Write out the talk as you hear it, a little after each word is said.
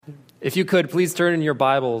If you could, please turn in your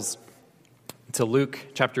Bibles to Luke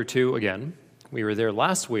chapter 2 again. We were there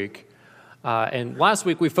last week. And last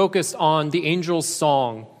week we focused on the angel's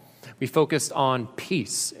song. We focused on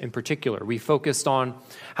peace in particular. We focused on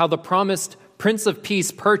how the promised Prince of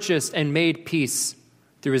Peace purchased and made peace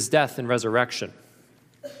through his death and resurrection.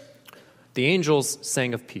 The angels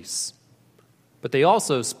sang of peace, but they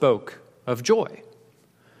also spoke of joy.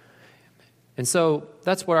 And so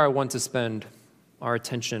that's where I want to spend our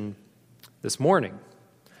attention this morning.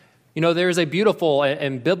 You know, there is a beautiful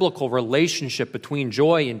and biblical relationship between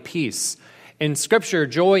joy and peace. In Scripture,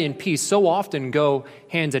 joy and peace so often go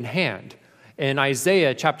hand in hand. In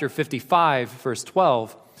Isaiah chapter 55, verse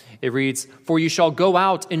 12, it reads, "For you shall go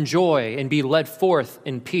out in joy and be led forth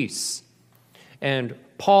in peace." And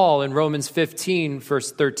Paul in Romans 15,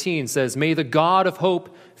 verse 13 says, "May the God of hope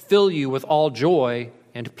fill you with all joy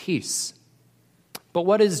and peace." But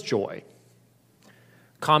what is joy?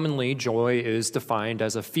 Commonly, joy is defined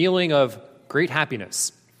as a feeling of great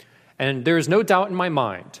happiness. And there is no doubt in my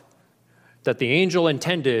mind that the angel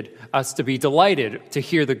intended us to be delighted to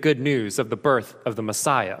hear the good news of the birth of the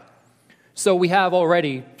Messiah. So we have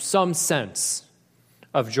already some sense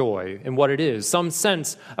of joy and what it is, some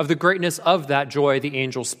sense of the greatness of that joy the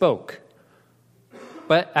angel spoke.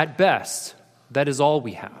 But at best, that is all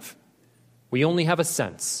we have. We only have a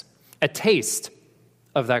sense, a taste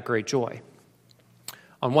of that great joy.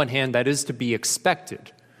 On one hand, that is to be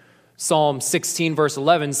expected. Psalm 16, verse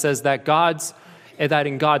 11 says that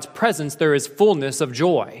in God's presence there is fullness of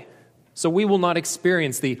joy. So we will not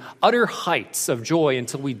experience the utter heights of joy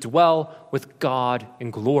until we dwell with God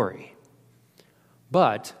in glory.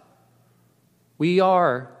 But we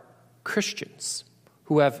are Christians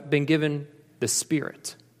who have been given the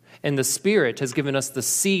Spirit. And the Spirit has given us the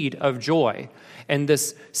seed of joy. And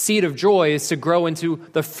this seed of joy is to grow into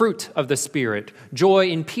the fruit of the Spirit.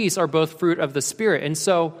 Joy and peace are both fruit of the Spirit. And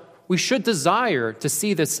so we should desire to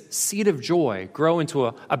see this seed of joy grow into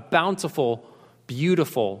a bountiful,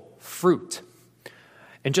 beautiful fruit.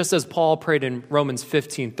 And just as Paul prayed in Romans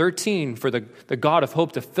 15:13 for the God of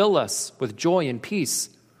hope to fill us with joy and peace,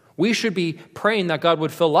 we should be praying that God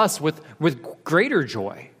would fill us with greater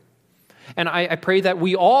joy. And I pray that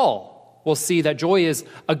we all will see that joy is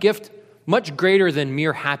a gift much greater than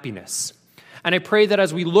mere happiness. And I pray that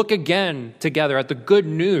as we look again together at the good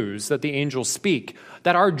news that the angels speak,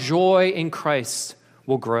 that our joy in Christ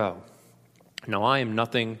will grow. Now, I am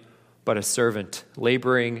nothing but a servant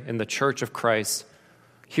laboring in the church of Christ,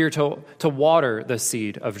 here to water the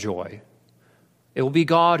seed of joy. It will be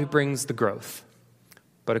God who brings the growth.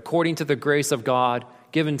 But according to the grace of God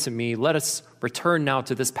given to me, let us return now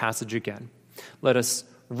to this passage again. Let us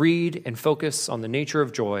read and focus on the nature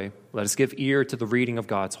of joy. Let us give ear to the reading of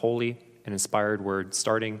God's holy and inspired word,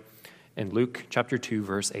 starting in Luke chapter 2,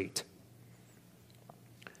 verse 8.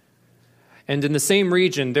 "And in the same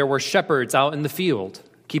region there were shepherds out in the field,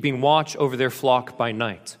 keeping watch over their flock by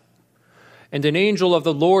night. And an angel of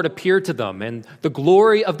the Lord appeared to them, and the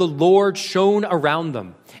glory of the Lord shone around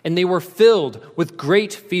them, and they were filled with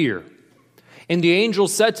great fear. And the angel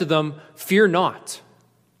said to them, 'Fear not,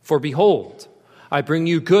 for behold, I bring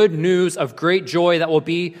you good news of great joy that will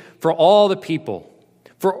be for all the people.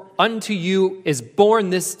 For unto you is born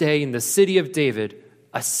this day in the city of David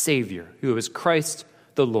a Savior, who is Christ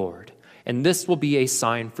the Lord. And this will be a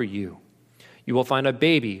sign for you. You will find a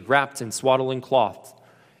baby wrapped in swaddling cloths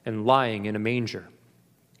and lying in a manger.'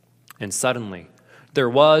 And suddenly there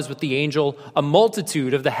was with the angel a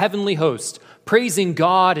multitude of the heavenly host, praising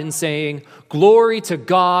God and saying, 'Glory to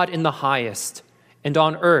God in the highest, and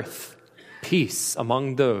on earth peace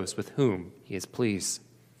among those with whom he is pleased.'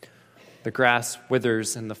 The grass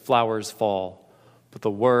withers and the flowers fall, but the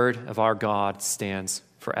word of our God stands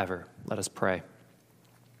forever." Let us pray.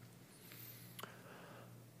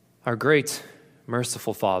 Our great,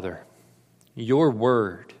 merciful Father, your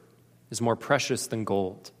word is more precious than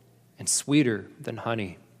gold and sweeter than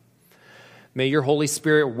honey. May your Holy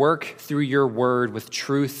Spirit work through your word with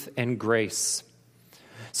truth and grace,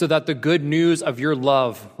 so that the good news of your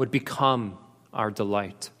love would become our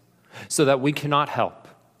delight, so that we cannot help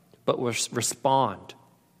but respond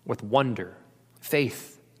with wonder,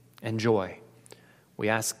 faith, and joy. We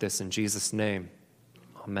ask this in Jesus' name.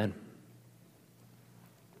 Amen.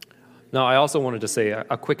 Now, I also wanted to say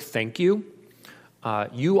a quick thank you.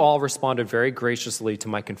 You all responded very graciously to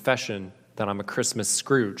my confession that I'm a Christmas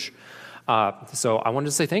Scrooge. So I wanted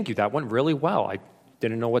to say thank you. That went really well. I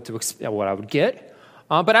didn't know what I would get.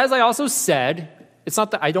 But as I also said, it's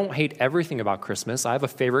not that I don't hate everything about Christmas. I have a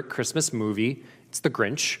favorite Christmas movie. It's The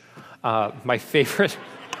Grinch. My favorite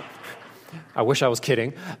I wish I was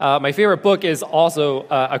kidding. My favorite book is also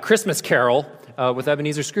A Christmas Carol with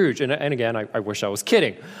Ebenezer Scrooge. And again, I wish I was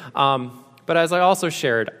kidding. But as I also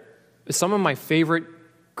shared, some of my favorite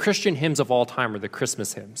Christian hymns of all time are the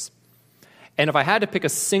Christmas hymns. And if I had to pick a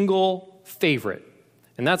single favorite,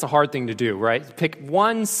 and that's a hard thing to do, right? Pick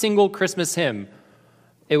one single Christmas hymn,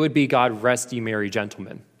 it would be God Rest Ye Merry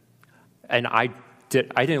Gentlemen. And I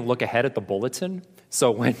didn't look ahead at the bulletin.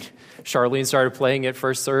 So when Charlene started playing at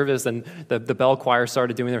first service and the bell choir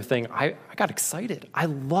started doing their thing, I got excited. I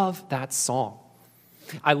love that song.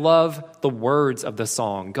 I love the words of the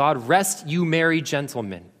song. God rest you merry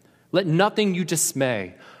gentlemen. Let nothing you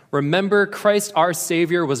dismay. Remember Christ our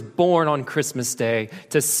Savior was born on Christmas Day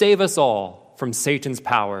to save us all from Satan's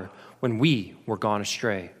power when we were gone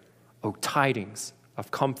astray. O tidings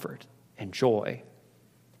of comfort and joy.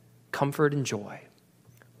 Comfort and joy.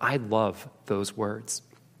 I love those words.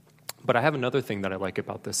 But I have another thing that I like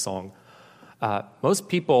about this song. Most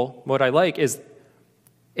people, what I like is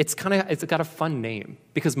it's got a fun name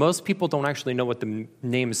because most people don't actually know what the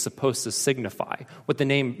name is supposed to signify, what the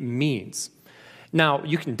name means. Now,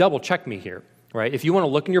 you can double check me here, right? If you want to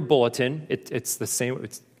look in your bulletin, it's the same,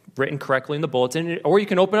 it's written correctly in the bulletin, or you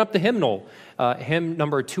can open up the hymnal, hymn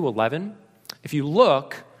number 211. If you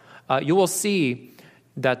look, you will see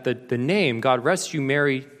that the name, God rest you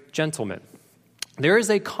merry gentlemen, there is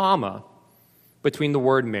a comma between the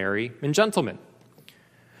word merry and gentleman.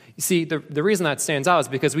 You see, the reason that stands out is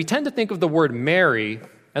because we tend to think of the word merry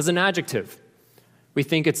as an adjective. We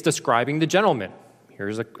think it's describing the gentleman.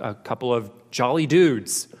 Here's a couple of jolly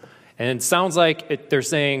dudes. And it sounds like they're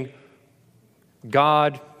saying,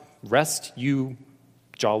 God rest you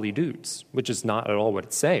jolly dudes, which is not at all what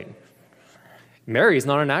it's saying. Merry is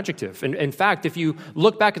not an adjective. In fact, if you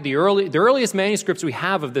look back at the earliest manuscripts we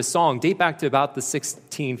have of this song date back to about the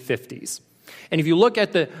 1650s. And if you look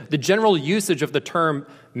at the general usage of the term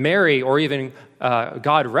merry or even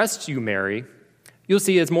God rest you merry, you'll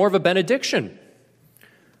see it's more of a benediction.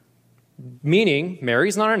 Meaning, merry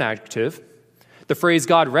is not an adjective. The phrase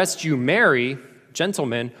God rest you merry,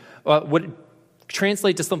 gentlemen, would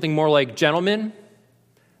translate to something more like, gentlemen,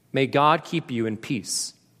 may God keep you in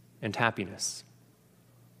peace and happiness.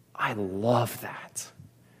 I love that.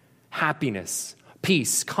 Happiness,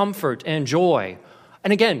 peace, comfort, and joy.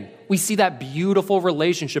 And again, we see that beautiful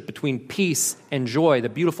relationship between peace and joy, the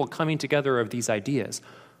beautiful coming together of these ideas.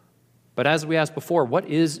 But as we asked before, what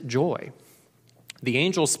is joy? The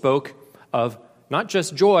angel spoke of not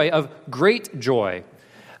just joy, of great joy.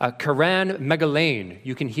 Karan megalane.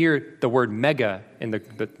 You can hear the word mega in the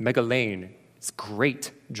megalane. It's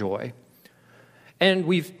great joy. And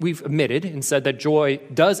we've admitted and said that joy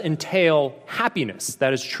does entail happiness.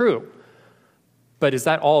 That is true. But is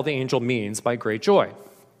that all the angel means by great joy?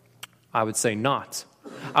 I would say not.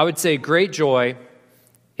 I would say great joy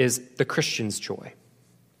is the Christian's joy.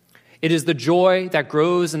 It is the joy that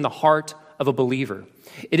grows in the heart of a believer.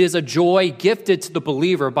 It is a joy gifted to the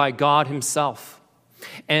believer by God himself.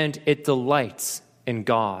 And it delights in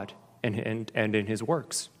God and in his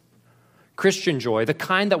works. Christian joy, the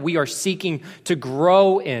kind that we are seeking to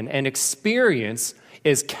grow in and experience,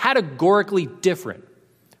 is categorically different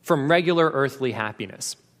from regular earthly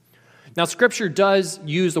happiness. Now, Scripture does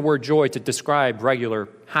use the word joy to describe regular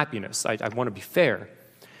happiness. I want to be fair.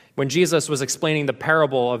 When Jesus was explaining the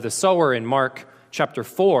parable of the sower in Mark chapter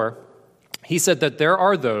 4, he said that there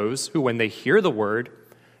are those who, when they hear the word,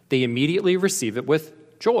 they immediately receive it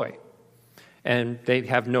with joy. And they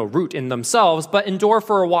have no root in themselves, but endure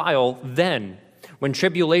for a while. Then, when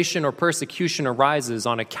tribulation or persecution arises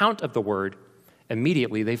on account of the word,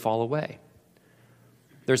 immediately they fall away.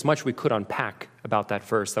 There's much we could unpack about that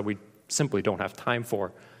verse that we simply don't have time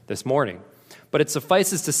for this morning. But it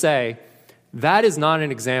suffices to say, that is not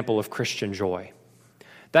an example of Christian joy.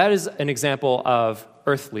 That is an example of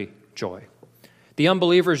earthly joy. The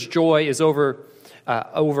unbeliever's joy is over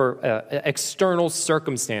external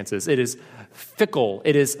circumstances. It is fickle,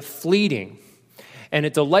 it is fleeting, and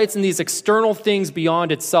it delights in these external things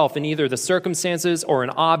beyond itself in either the circumstances or in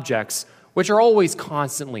objects, which are always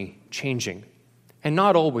constantly changing, and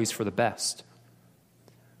not always for the best.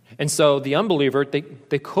 And so the unbeliever,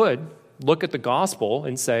 they could look at the gospel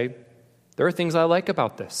and say, there are things I like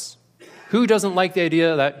about this. Who doesn't like the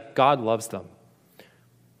idea that God loves them?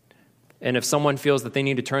 And if someone feels that they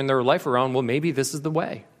need to turn their life around, well, maybe this is the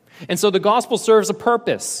way. And so the gospel serves a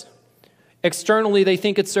purpose. Externally, they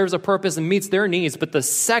think it serves a purpose and meets their needs, but the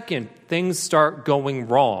second things start going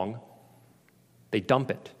wrong, they dump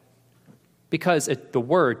it. Because the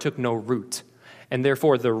word took no root. And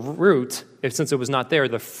therefore, the root, since it was not there,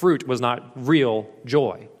 the fruit was not real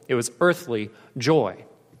joy. It was earthly joy.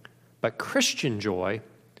 but Christian joy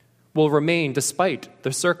will remain despite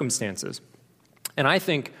the circumstances. And I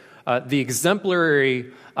think the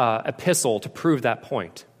exemplary epistle to prove that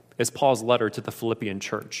point is Paul's letter to the Philippian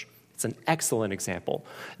church. It's an excellent example.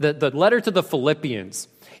 The letter to the Philippians,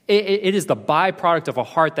 it is the byproduct of a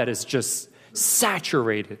heart that is just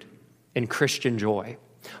saturated in Christian joy.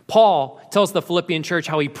 Paul tells the Philippian church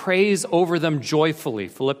how he prays over them joyfully,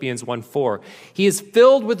 Philippians 1:4. He is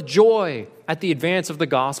filled with joy at the advance of the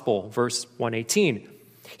gospel, verse 118.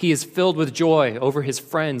 He is filled with joy over his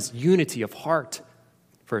friends' unity of heart,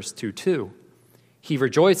 verse 2:2. He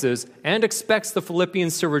rejoices and expects the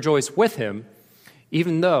Philippians to rejoice with him,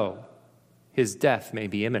 even though his death may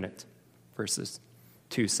be imminent, verses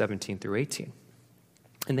 2:17 through 18.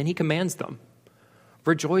 And then he commands them,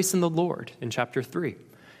 rejoice in the Lord, in chapter 3.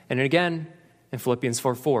 And again, in Philippians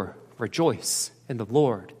 4:4, rejoice in the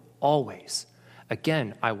Lord always.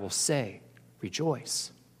 Again, I will say,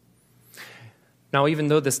 rejoice. Now, even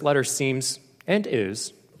though this letter seems and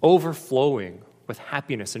is overflowing with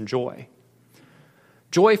happiness and joy,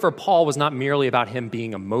 joy for Paul was not merely about him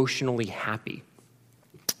being emotionally happy.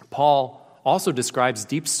 Paul also describes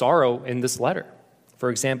deep sorrow in this letter. For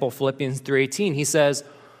example, Philippians 3:18, he says,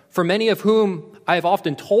 for many of whom I have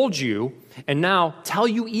often told you, and now tell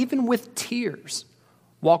you even with tears,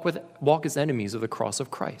 walk as enemies of the cross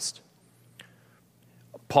of Christ.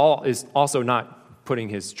 Paul is also not putting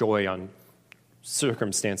his joy on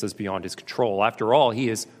circumstances beyond his control. After all, he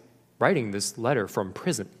is writing this letter from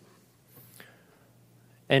prison.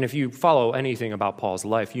 And if you follow anything about Paul's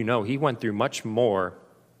life, you know he went through much more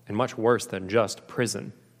and much worse than just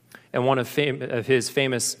prison. And one of his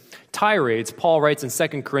famous tirades, Paul writes in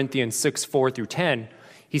 2 Corinthians 6:4 through 10,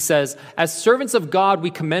 he says, as servants of God, we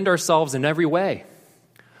commend ourselves in every way,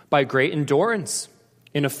 by great endurance,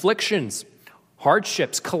 in afflictions,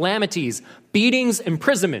 hardships, calamities, beatings,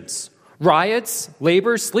 imprisonments, riots,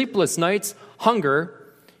 labors, sleepless nights, hunger,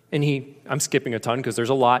 and I'm skipping a ton because there's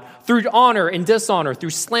a lot, through honor and dishonor,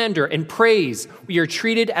 through slander and praise, we are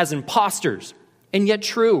treated as impostors, and yet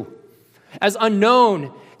true, as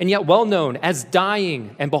unknown and yet well known, as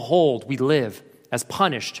dying, and behold, we live, as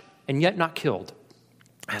punished and yet not killed,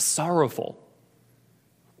 as sorrowful,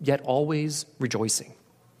 yet always rejoicing.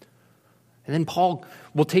 And then Paul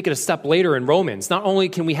will take it a step later in Romans. Not only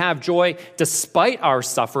can we have joy despite our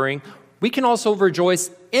suffering, we can also rejoice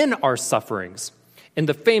in our sufferings. In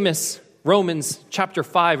the famous Romans chapter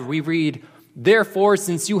 5, we read, therefore,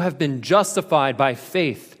 since you have been justified by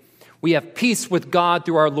faith, we have peace with God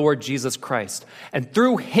through our Lord Jesus Christ. And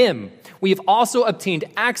through him, we have also obtained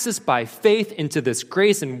access by faith into this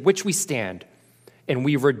grace in which we stand. And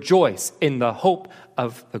we rejoice in the hope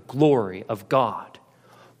of the glory of God.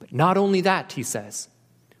 But not only that, he says,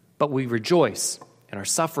 but we rejoice in our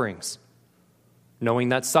sufferings, knowing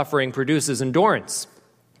that suffering produces endurance.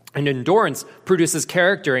 And endurance produces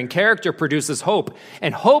character, and character produces hope.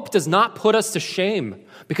 And hope does not put us to shame,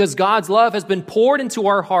 because God's love has been poured into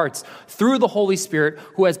our hearts through the Holy Spirit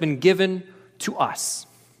who has been given to us.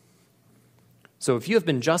 So if you have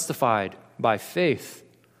been justified by faith,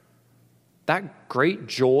 that great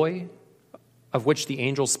joy of which the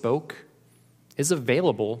angel spoke is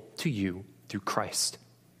available to you through Christ.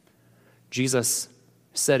 Jesus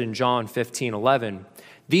said in John 15:11,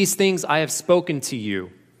 these things I have spoken to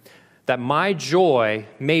you, that my joy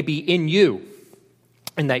may be in you,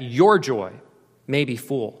 and that your joy may be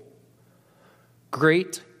full.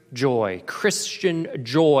 Great joy, Christian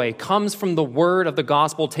joy, comes from the word of the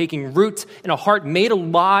gospel taking root in a heart made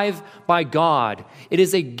alive by God. It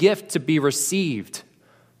is a gift to be received.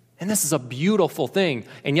 And this is a beautiful thing.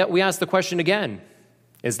 And yet we ask the question again,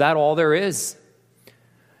 is that all there is?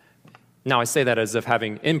 Now I say that as if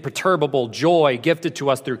having imperturbable joy gifted to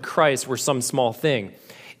us through Christ were some small thing.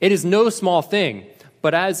 It is no small thing,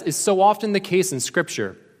 but as is so often the case in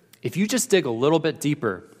Scripture, if you just dig a little bit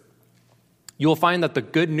deeper, you will find that the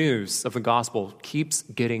good news of the gospel keeps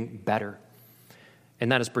getting better.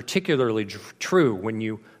 And that is particularly true when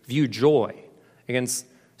you view joy against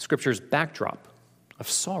Scripture's backdrop of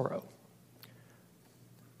sorrow.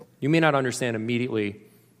 You may not understand immediately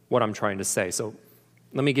what I'm trying to say, so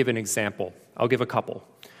let me give an example. I'll give a couple.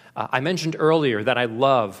 I mentioned earlier that I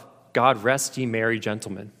love God Rest Ye Merry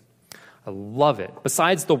Gentlemen. I love it.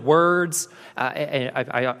 Besides the words,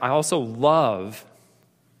 I also love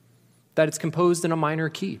that it's composed in a minor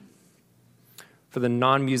key. For the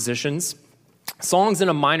non-musicians, songs in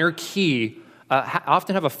a minor key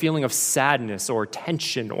often have a feeling of sadness or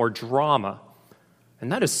tension or drama.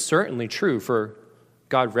 And that is certainly true for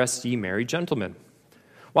God Rest Ye Merry Gentlemen.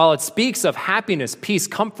 While it speaks of happiness, peace,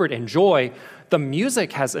 comfort, and joy, the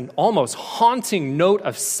music has an almost haunting note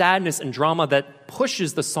of sadness and drama that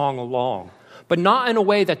pushes the song along, but not in a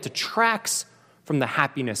way that detracts from the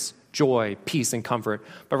happiness, joy, peace, and comfort,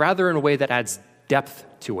 but rather in a way that adds depth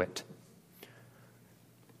to it.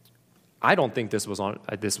 I don't think this was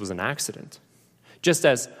an accident. Just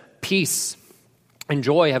as peace and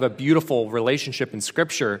joy have a beautiful relationship in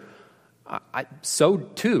Scripture, so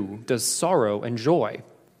too does sorrow and joy.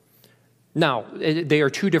 Now, they are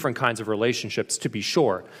two different kinds of relationships, to be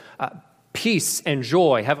sure. Peace and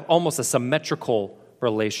joy have almost a symmetrical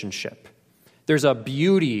relationship. There's a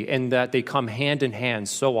beauty in that they come hand in hand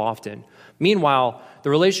so often. Meanwhile, the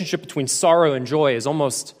relationship between sorrow and joy is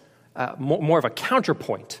almost more of a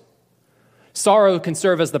counterpoint. Sorrow can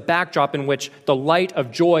serve as the backdrop in which the light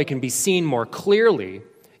of joy can be seen more clearly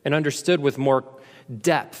and understood with more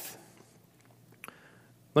depth.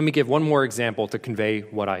 Let me give one more example to convey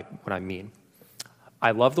what I mean.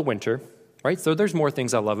 I love the winter, right? So there's more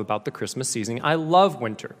things I love about the Christmas season. I love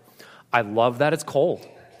winter. I love that it's cold.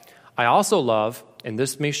 I also love, and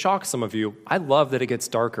this may shock some of you, I love that it gets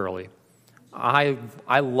dark early. I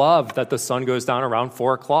love that the sun goes down around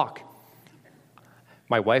 4 o'clock.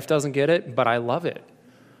 My wife doesn't get it, but I love it.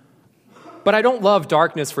 But I don't love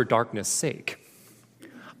darkness for darkness' sake.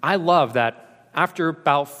 I love that after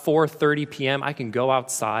about 4:30 p.m., I can go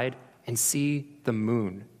outside and see the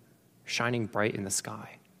moon shining bright in the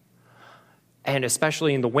sky. And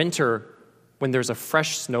especially in the winter, when there's a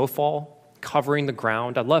fresh snowfall covering the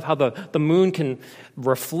ground, I love how the moon can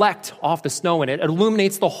reflect off the snow, and it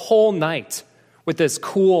illuminates the whole night with this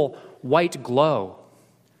cool white glow.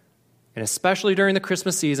 And especially during the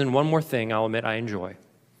Christmas season, one more thing I'll admit I enjoy.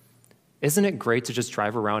 Isn't it great to just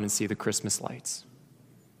drive around and see the Christmas lights?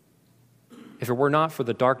 If it were not for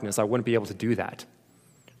the darkness, I wouldn't be able to do that.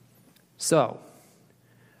 So,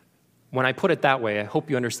 when I put it that way, I hope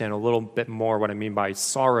you understand a little bit more what I mean by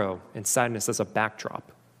sorrow and sadness as a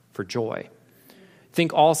backdrop for joy.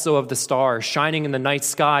 Think also of the stars shining in the night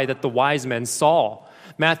sky that the wise men saw.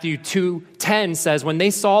 Matthew 2:10 says, when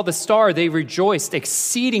they saw the star, they rejoiced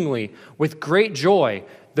exceedingly with great joy.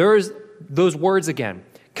 There's those words again,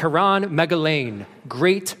 Karan Megalain,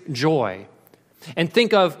 great joy. And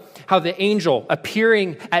think of how the angel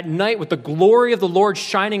appearing at night with the glory of the Lord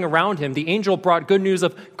shining around him, the angel brought good news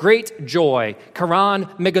of great joy. Karan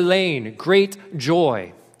Megalain, great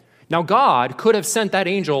joy. Now God could have sent that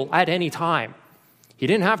angel at any time. He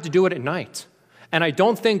didn't have to do it at night. And I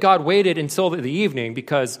don't think God waited until the evening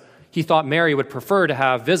because he thought Mary would prefer to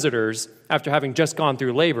have visitors after having just gone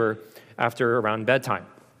through labor after around bedtime.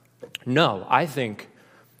 No, I think,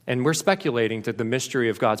 and we're speculating to the mystery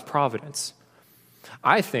of God's providence,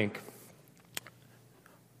 I think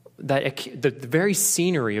that the very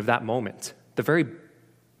scenery of that moment, the very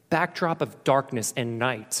backdrop of darkness and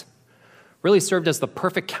night, really served as the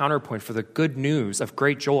perfect counterpoint for the good news of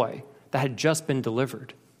great joy that had just been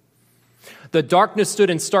delivered. The darkness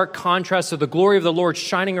stood in stark contrast to the glory of the Lord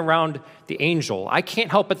shining around the angel. I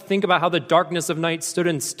can't help but think about how the darkness of night stood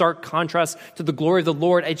in stark contrast to the glory of the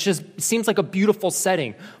Lord. It just seems like a beautiful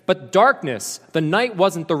setting. But darkness, the night,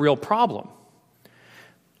 wasn't the real problem.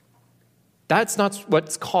 That's not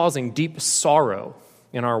what's causing deep sorrow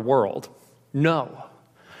in our world. No.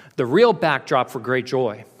 The real backdrop for great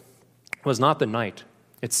joy was not the night.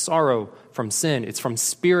 It's sorrow from sin. It's from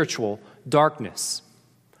spiritual darkness.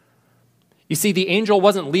 You see, the angel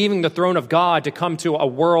wasn't leaving the throne of God to come to a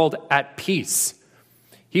world at peace.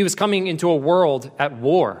 He was coming into a world at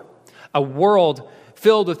war, a world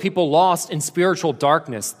filled with people lost in spiritual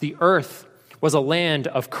darkness. The earth was a land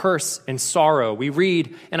of curse and sorrow. We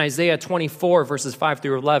read in Isaiah 24, verses 5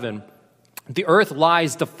 through 11, the earth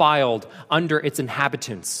lies defiled under its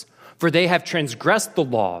inhabitants, for they have transgressed the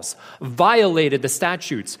laws, violated the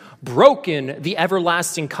statutes, broken the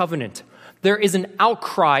everlasting covenant. There is an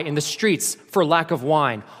outcry in the streets for lack of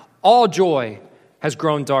wine. All joy has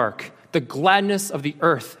grown dark. The gladness of the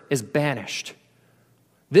earth is banished.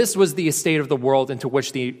 This was the estate of the world into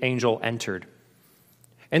which the angel entered.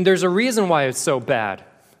 And there's a reason why it's so bad.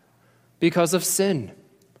 Because of sin.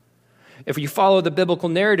 If you follow the biblical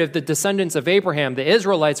narrative, the descendants of Abraham, the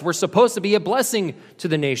Israelites, were supposed to be a blessing to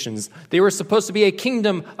the nations. They were supposed to be a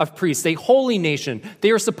kingdom of priests, a holy nation.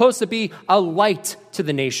 They were supposed to be a light to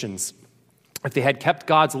the nations. If they had kept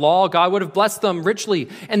God's law, God would have blessed them richly,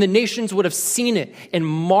 and the nations would have seen it and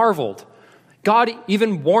marveled. God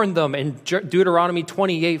even warned them in Deuteronomy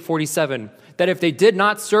 28:47 that if they did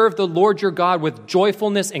not serve the Lord your God with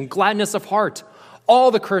joyfulness and gladness of heart,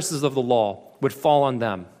 all the curses of the law would fall on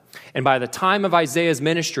them. And by the time of Isaiah's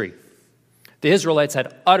ministry, the Israelites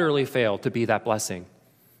had utterly failed to be that blessing,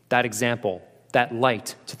 that example, that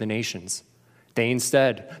light to the nations. They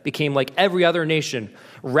instead became like every other nation,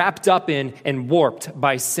 wrapped up in and warped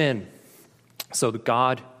by sin. So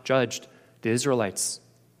God judged the Israelites.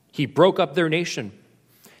 He broke up their nation,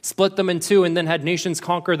 split them in two, and then had nations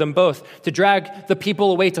conquer them both, to drag the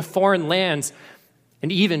people away to foreign lands,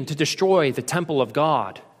 and even to destroy the temple of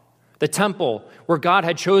God. The temple where God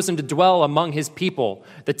had chosen to dwell among his people.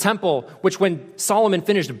 The temple which, when Solomon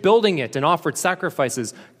finished building it and offered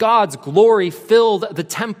sacrifices, God's glory filled the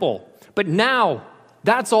temple. But now,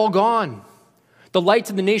 that's all gone. The light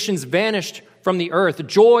to the nations vanished from the earth.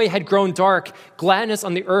 Joy had grown dark. Gladness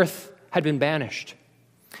on the earth had been banished.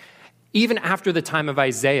 Even after the time of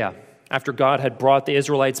Isaiah, after God had brought the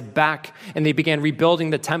Israelites back and they began rebuilding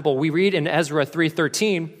the temple, we read in Ezra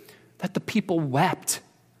 3:13 that the people wept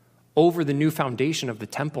over the new foundation of the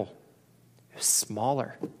temple. It was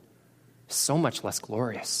smaller, so much less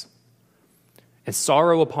glorious. And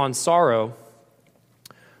sorrow upon sorrow,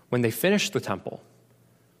 when they finished the temple,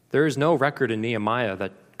 there is no record in Nehemiah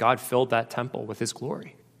that God filled that temple with his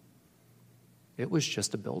glory. It was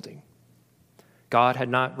just a building. God had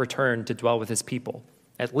not returned to dwell with his people,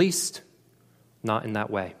 at least not in that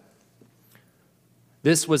way.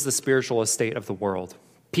 This was the spiritual estate of the world.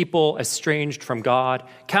 People estranged from God,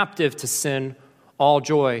 captive to sin, all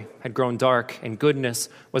joy had grown dark and goodness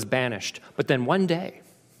was banished. But then one day,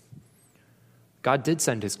 God did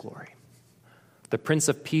send his glory. The Prince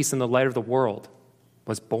of Peace and the light of the world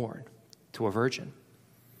was born to a virgin.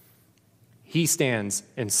 He stands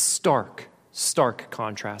in stark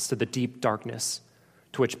contrast to the deep darkness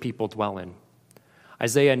to which people dwell in.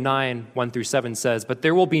 Isaiah 9, 1-7 says, "But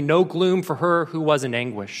there will be no gloom for her who was in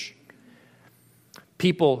anguish.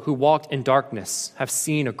 People who walked in darkness have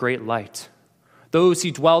seen a great light. Those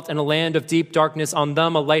who dwelt in a land of deep darkness, on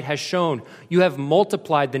them a light has shone. You have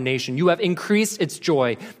multiplied the nation. You have increased its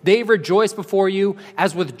joy. They rejoice before you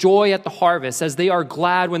as with joy at the harvest, as they are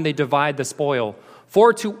glad when they divide the spoil.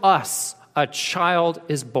 For to us a child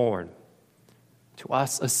is born. To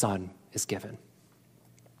us a son is given."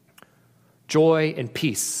 Joy and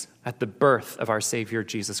peace at the birth of our Savior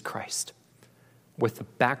Jesus Christ, with the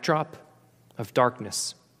backdrop of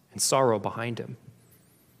darkness and sorrow behind him.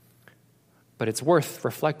 But it's worth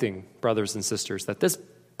reflecting, brothers and sisters, that this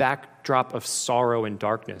backdrop of sorrow and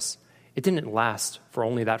darkness, it didn't last for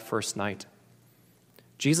only that first night.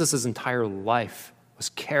 Jesus' entire life was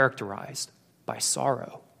characterized by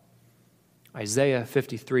sorrow. Isaiah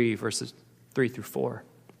 53, verses 3-4.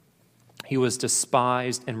 "He was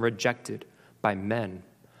despised and rejected by men,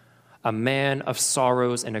 a man of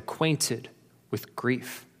sorrows and acquainted with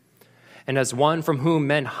grief. And as one from whom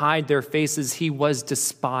men hide their faces, he was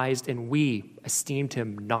despised, and we esteemed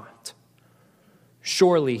him not.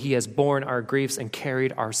 Surely he has borne our griefs and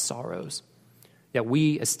carried our sorrows. Yet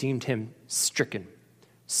we esteemed him stricken,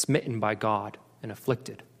 smitten by God, and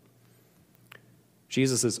afflicted."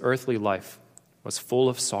 Jesus' earthly life was full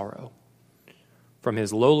of sorrow. From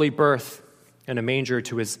his lowly birth in a manger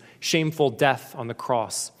to his shameful death on the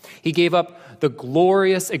cross, he gave up the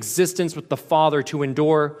glorious existence with the Father to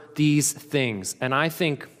endure these things. And I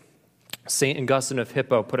think St. Augustine of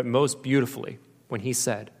Hippo put it most beautifully when he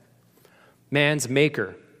said, "Man's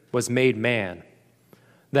maker was made man,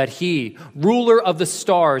 that he, ruler of the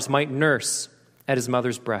stars, might nurse at his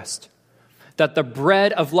mother's breast, that the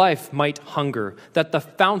bread of life might hunger, that the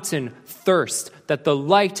fountain thirst, that the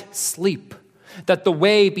light sleep, that the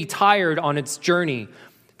way be tired on its journey,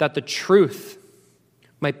 that the truth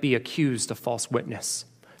might be accused of false witness,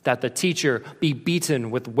 that the teacher be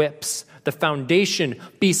beaten with whips, the foundation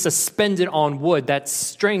be suspended on wood, that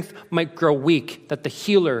strength might grow weak, that the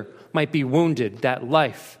healer might be wounded, that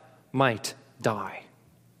life might die."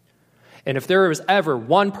 And if there was ever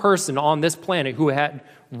one person on this planet who had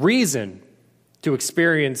reason to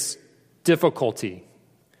experience difficulty,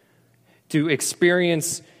 to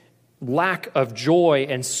experience lack of joy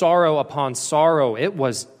and sorrow upon sorrow, it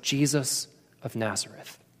was Jesus of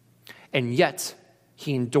Nazareth. And yet,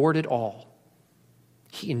 he endured it all.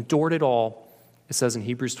 He endured it all, it says in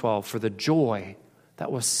Hebrews 12, for the joy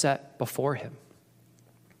that was set before him.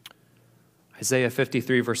 Isaiah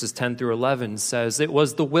 53, verses 10-11 says, "It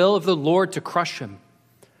was the will of the Lord to crush him.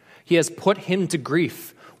 He has put him to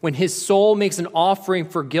grief. When his soul makes an offering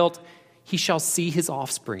for guilt, he shall see his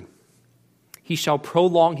offspring. He shall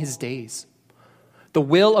prolong his days. The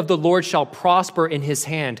will of the Lord shall prosper in his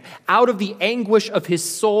hand. Out of the anguish of his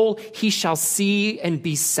soul he shall see and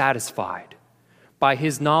be satisfied. By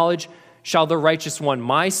his knowledge shall the righteous one,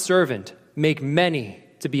 my servant, make many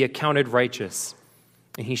to be accounted righteous,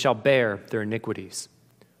 and he shall bear their iniquities."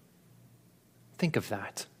 Think of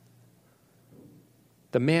that.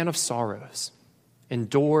 The man of sorrows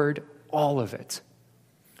endured all of it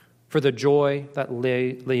for the joy that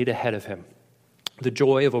laid ahead of him, the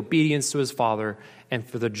joy of obedience to his Father, and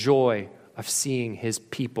for the joy of seeing his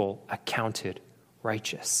people accounted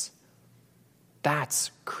righteous.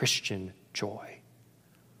 That's Christian joy.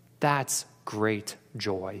 That's great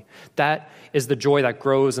joy. That is the joy that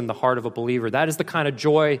grows in the heart of a believer. That is the kind of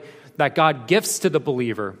joy that God gifts to the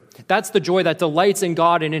believer. That's the joy that delights in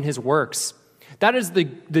God and in his works. That is the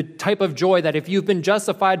type of joy that if you've been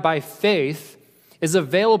justified by faith is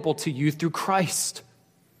available to you through Christ.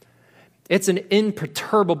 It's an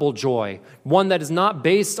imperturbable joy, one that is not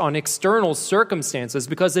based on external circumstances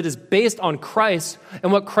because it is based on Christ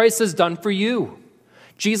and what Christ has done for you.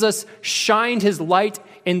 Jesus shined his light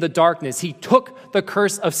in the darkness. He took the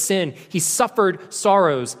curse of sin. He suffered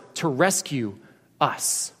sorrows to rescue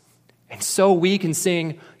us. And so we can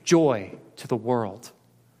sing joy to the world.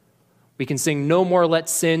 We can sing, no more let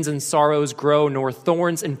sins and sorrows grow, nor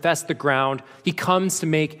thorns infest the ground. He comes to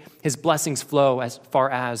make his blessings flow as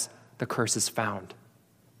far as the curse is found.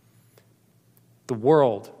 The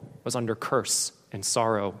world was under curse and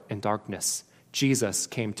sorrow and darkness. Jesus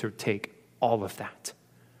came to take all of that.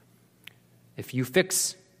 If you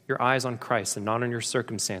fix your eyes on Christ and not on your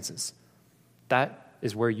circumstances, that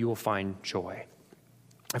is where you will find joy.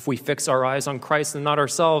 If we fix our eyes on Christ and not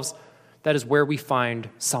ourselves, that is where we find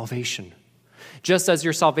salvation. Just as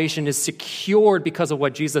your salvation is secured because of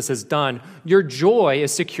what Jesus has done, your joy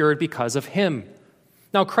is secured because of him.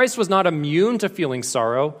 Now, Christ was not immune to feeling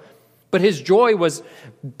sorrow, but his joy was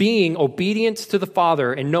being obedient to the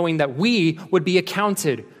Father and knowing that we would be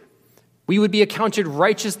accounted. We would be accounted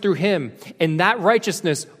righteous through him, and that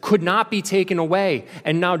righteousness could not be taken away.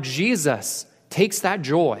 And now Jesus takes that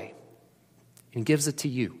joy and gives it to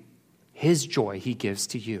you. His joy he gives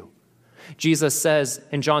to you. Jesus says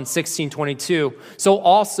in John 16:22, so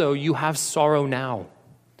also you have sorrow now,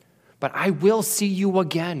 but I will see you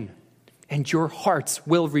again, and your hearts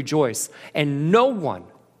will rejoice, and no one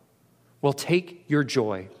will take your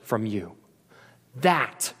joy from you.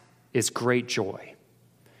 That is great joy.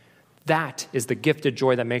 That is the gifted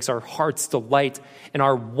joy that makes our hearts delight in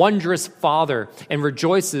our wondrous Father and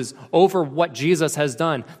rejoices over what Jesus has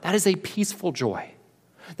done. That is a peaceful joy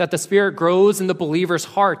that the Spirit grows in the believer's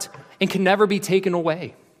heart and can never be taken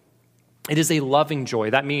away. It is a loving joy.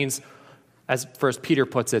 That means, as 1 Peter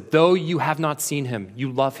puts it, though you have not seen him,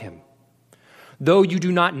 you love him. Though you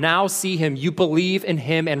do not now see him, you believe in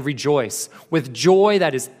him and rejoice with joy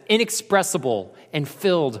that is inexpressible and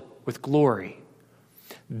filled with glory.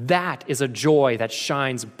 That is a joy that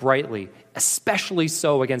shines brightly, especially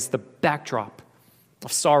so against the backdrop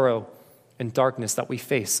of sorrow and darkness that we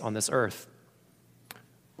face on this earth.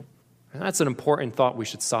 And that's an important thought we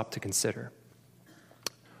should stop to consider.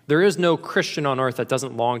 There is no Christian on earth that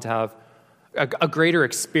doesn't long to have a greater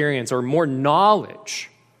experience or more knowledge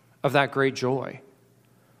of that great joy.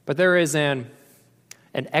 But there is an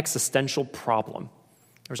existential problem.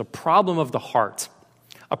 There's a problem of the heart,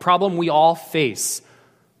 a problem we all face,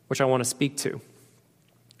 which I want to speak to.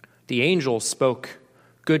 The angel spoke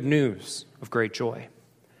good news of great joy.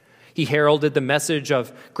 He heralded the message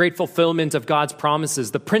of great fulfillment of God's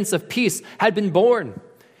promises. The Prince of Peace had been born.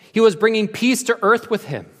 He was bringing peace to earth with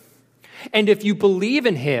him. And if you believe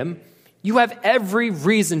in him, you have every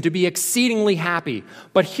reason to be exceedingly happy.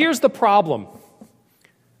 But here's the problem.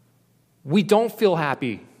 We don't feel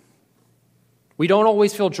happy. We don't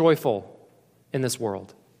always feel joyful in this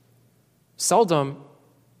world. Seldom,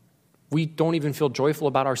 we don't even feel joyful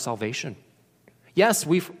about our salvation. Yes,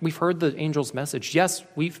 we've heard the angel's message. Yes,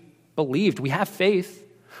 we've believed. We have faith.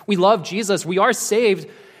 We love Jesus. We are saved.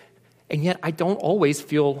 And yet I don't always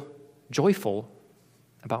feel joyful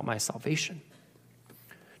about my salvation.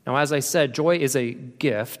 Now, as I said, joy is a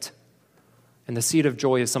gift, and the seed of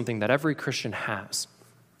joy is something that every Christian has.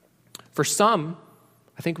 For some,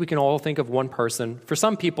 I think we can all think of one person. For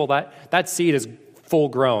some people, that seed is full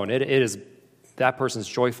grown. It is that person's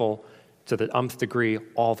joyful to the nth degree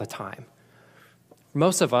all the time.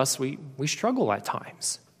 Most of us, we struggle at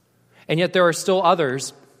times. And yet there are still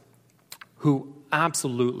others who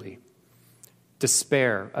absolutely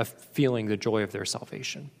despair of feeling the joy of their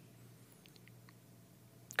salvation.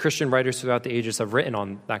 Christian writers throughout the ages have written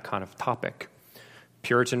on that kind of topic.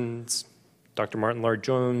 Puritans, Dr. Martin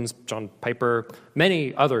Lloyd-Jones, John Piper,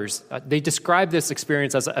 many others, they describe this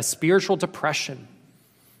experience as a spiritual depression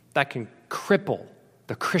that can cripple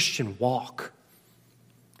the Christian walk.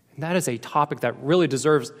 And that is a topic that really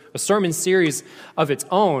deserves a sermon series of its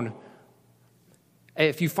own.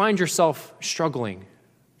 If you find yourself struggling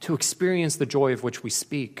to experience the joy of which we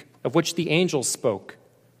speak, of which the angels spoke,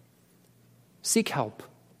 seek help.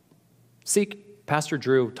 Seek Pastor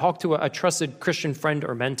Drew, talk to a trusted Christian friend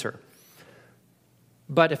or mentor.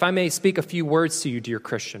 But if I may speak a few words to you, dear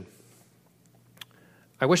Christian,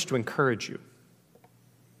 I wish to encourage you.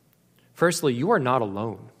 Firstly, you are not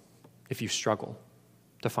alone if you struggle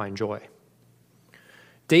to find joy.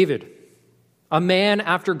 David, a man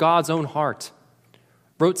after God's own heart,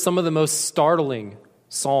 wrote some of the most startling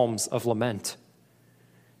psalms of lament.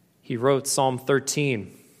 He wrote Psalm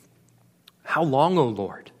 13, "How long, O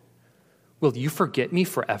Lord, will you forget me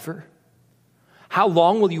forever? How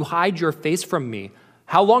long will you hide your face from me?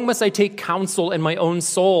 How long must I take counsel in my own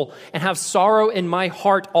soul and have sorrow in my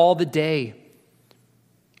heart all the day?"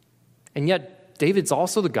 And yet, David's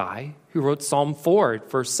also the guy who wrote Psalm 4,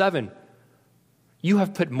 verse 7. "You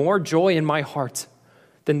have put more joy in my heart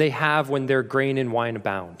than they have when their grain and wine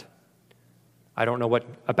abound." I don't know what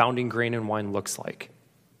abounding grain and wine looks like,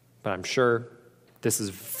 but I'm sure this is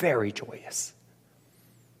very joyous.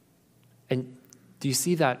 And do you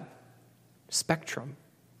see that spectrum?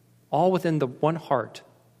 All within the one heart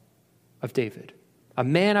of David. A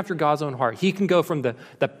man after God's own heart. He can go from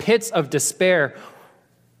the pits of despair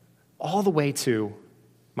all the way to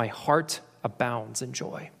my heart abounds in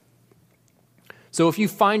joy. So if you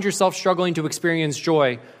find yourself struggling to experience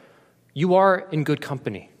joy, you are in good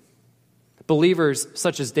company. Believers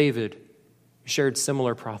such as David shared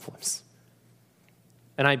similar problems.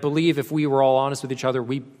 And I believe if we were all honest with each other,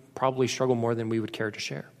 we probably struggle more than we would care to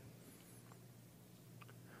share.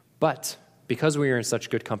 But because we are in such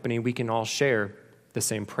good company, we can all share the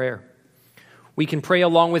same prayer. We can pray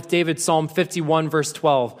along with David, Psalm 51, verse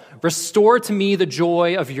 12. "Restore to me the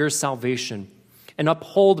joy of your salvation and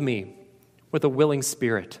uphold me with a willing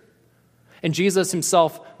spirit." And Jesus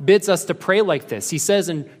himself bids us to pray like this. He says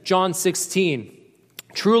in John 16,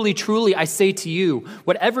 "Truly, truly, I say to you,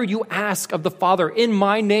 whatever you ask of the Father in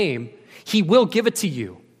my name, he will give it to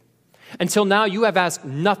you. Until now, you have asked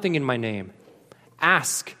nothing in my name.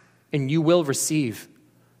 Ask, and you will receive,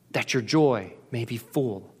 that your joy may be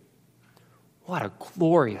full." What a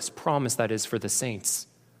glorious promise that is for the saints,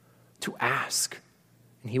 to ask,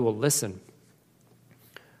 and he will listen.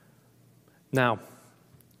 Now,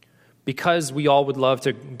 because we all would love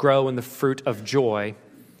to grow in the fruit of joy,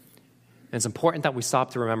 it's important that we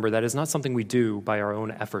stop to remember that it's not something we do by our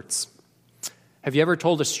own efforts. Have you ever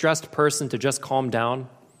told a stressed person to just calm down?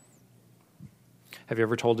 Have you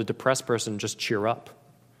ever told a depressed person, just cheer up?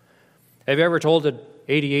 Have you ever told an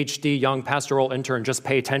ADHD young pastoral intern, just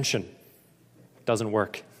pay attention? Doesn't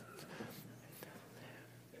work.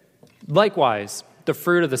 Likewise, the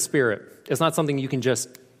fruit of the Spirit is not something you can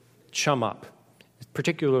just chum up,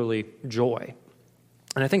 particularly joy.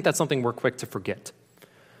 And I think that's something we're quick to forget.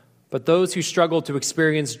 But those who struggle to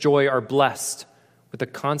experience joy are blessed with a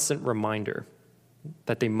constant reminder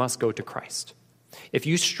that they must go to Christ. If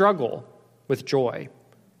you struggle with joy,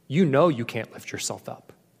 you know you can't lift yourself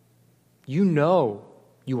up. You know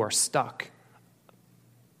you are stuck,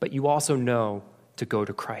 but you also know to go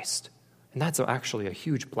to Christ. And that's actually a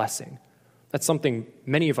huge blessing. That's something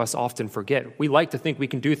many of us often forget. We like to think we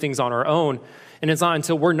can do things on our own, and it's not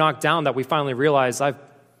until we're knocked down that we finally realize I've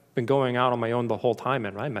been going out on my own the whole time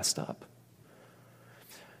and I messed up.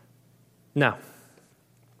 Now,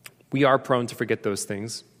 we are prone to forget those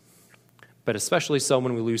things, but especially so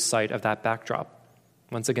when we lose sight of that backdrop.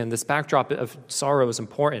 Once again, this backdrop of sorrow is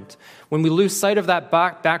important. When we lose sight of that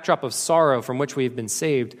backdrop of sorrow from which we've been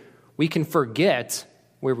saved, we can forget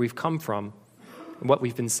where we've come from and what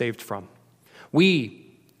we've been saved from.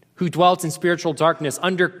 We, who dwelt in spiritual darkness,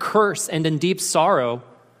 under curse and in deep sorrow,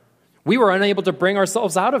 we were unable to bring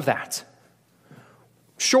ourselves out of that.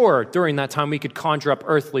 Sure, during that time we could conjure up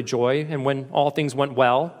earthly joy, and when all things went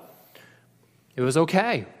well, it was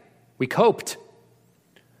okay. We coped.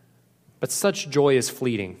 But such joy is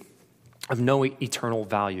fleeting, of no eternal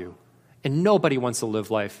value, and nobody wants to live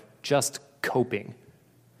life just coping.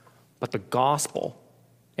 But the gospel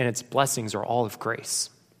and its blessings are all of grace.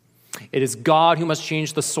 It is God who must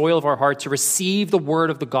change the soil of our heart to receive the word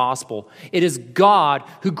of the gospel. It is God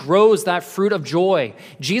who grows that fruit of joy.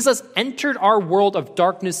 Jesus entered our world of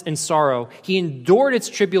darkness and sorrow. He endured its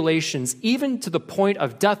tribulations, even to the point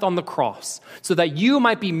of death on the cross, so that you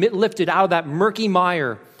might be lifted out of that murky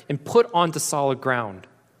mire and put onto solid ground.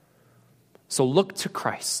 So look to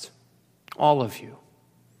Christ, all of you.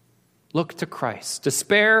 Look to Christ.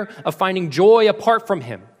 Despair of finding joy apart from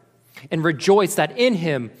him, and rejoice that in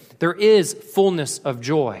him there is fullness of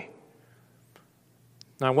joy.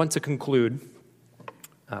 Now, I want to conclude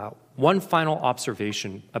one final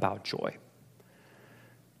observation about joy.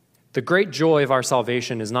 The great joy of our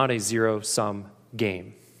salvation is not a zero-sum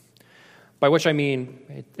game, by which I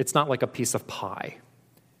mean it's not like a piece of pie.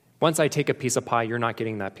 Once I take a piece of pie, you're not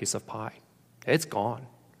getting that piece of pie. It's gone.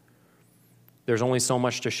 There's only so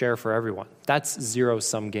much to share for everyone. That's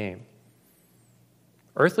zero-sum game.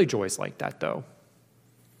 Earthly joy is like that, though.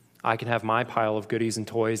 I can have my pile of goodies and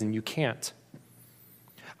toys, and you can't.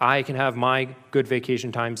 I can have my good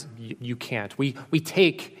vacation times, you can't. We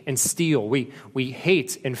take and steal. We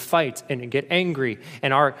hate and fight and get angry.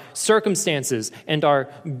 And our circumstances and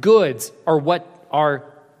our goods are what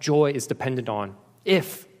our joy is dependent on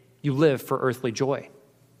if you live for earthly joy.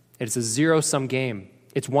 It's a zero-sum game.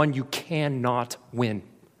 It's one you cannot win.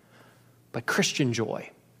 But Christian joy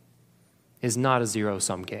is not a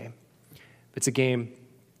zero-sum game. It's a game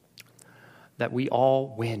that we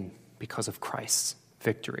all win because of Christ's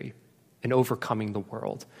victory in overcoming the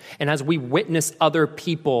world. And as we witness other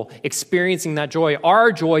people experiencing that joy,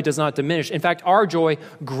 our joy does not diminish. In fact, our joy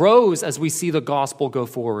grows as we see the gospel go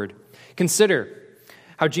forward. Consider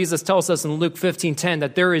how Jesus tells us in Luke 15:10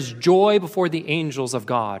 that there is joy before the angels of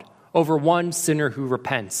God over one sinner who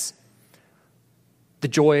repents. The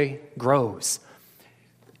joy grows.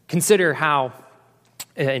 Consider how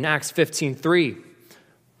in Acts 15:3,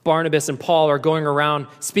 Barnabas and Paul are going around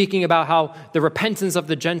speaking about how the repentance of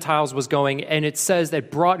the Gentiles was going, and it says that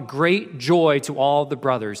brought great joy to all the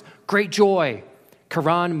brothers. Great joy.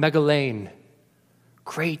 Karan Megalein.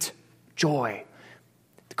 Great joy.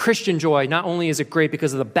 The Christian joy, not only is it great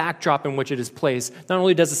because of the backdrop in which it is placed, not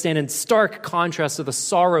only does it stand in stark contrast to the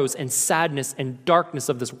sorrows and sadness and darkness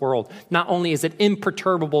of this world, not only is it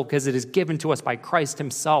imperturbable because it is given to us by Christ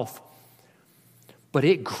himself, but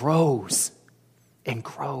it grows and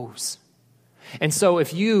grows. And so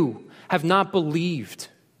if you have not believed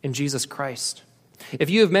in Jesus Christ, if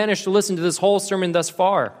you have managed to listen to this whole sermon thus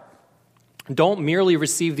far, don't merely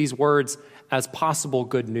receive these words as possible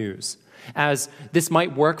good news, as this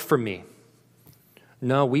might work for me.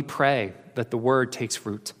 No, we pray that the word takes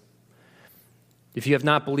root. If you have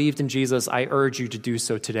not believed in Jesus, I urge you to do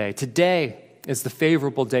so today. Today is the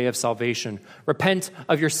favorable day of salvation. Repent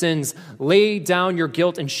of your sins, lay down your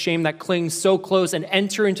guilt and shame that clings so close, and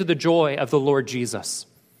enter into the joy of the Lord Jesus.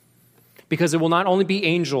 Because it will not only be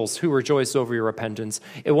angels who rejoice over your repentance,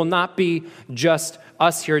 it will not be just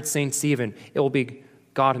us here at St. Stephen, it will be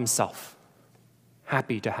God himself,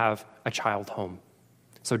 happy to have a child home.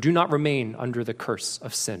 So do not remain under the curse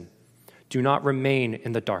of sin. Do not remain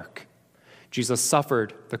in the dark. Jesus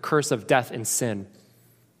suffered the curse of death and sin,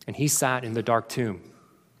 and he sat in the dark tomb.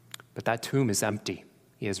 But that tomb is empty.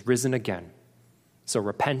 He has risen again. So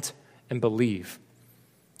repent and believe.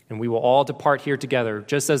 And we will all depart here together,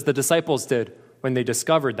 just as the disciples did when they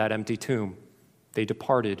discovered that empty tomb. They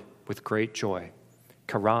departed with great joy.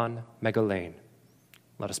 Karan Megalein.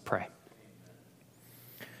 Let us pray.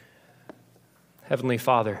 Heavenly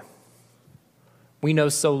Father, we know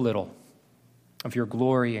so little of your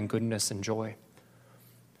glory and goodness and joy.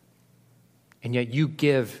 And yet you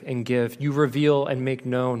give and give. You reveal and make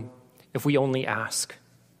known if we only ask.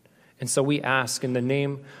 And so we ask in the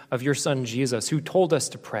name of your Son, Jesus, who told us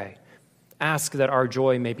to pray, ask that our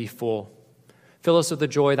joy may be full. Fill us with a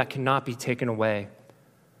joy that cannot be taken away.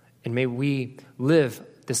 And may we live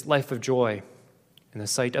this life of joy in the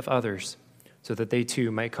sight of others so that they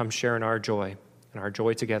too might come share in our joy and our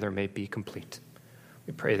joy together may be complete.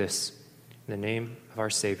 We pray this in the name of our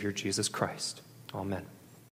Savior, Jesus Christ. Amen.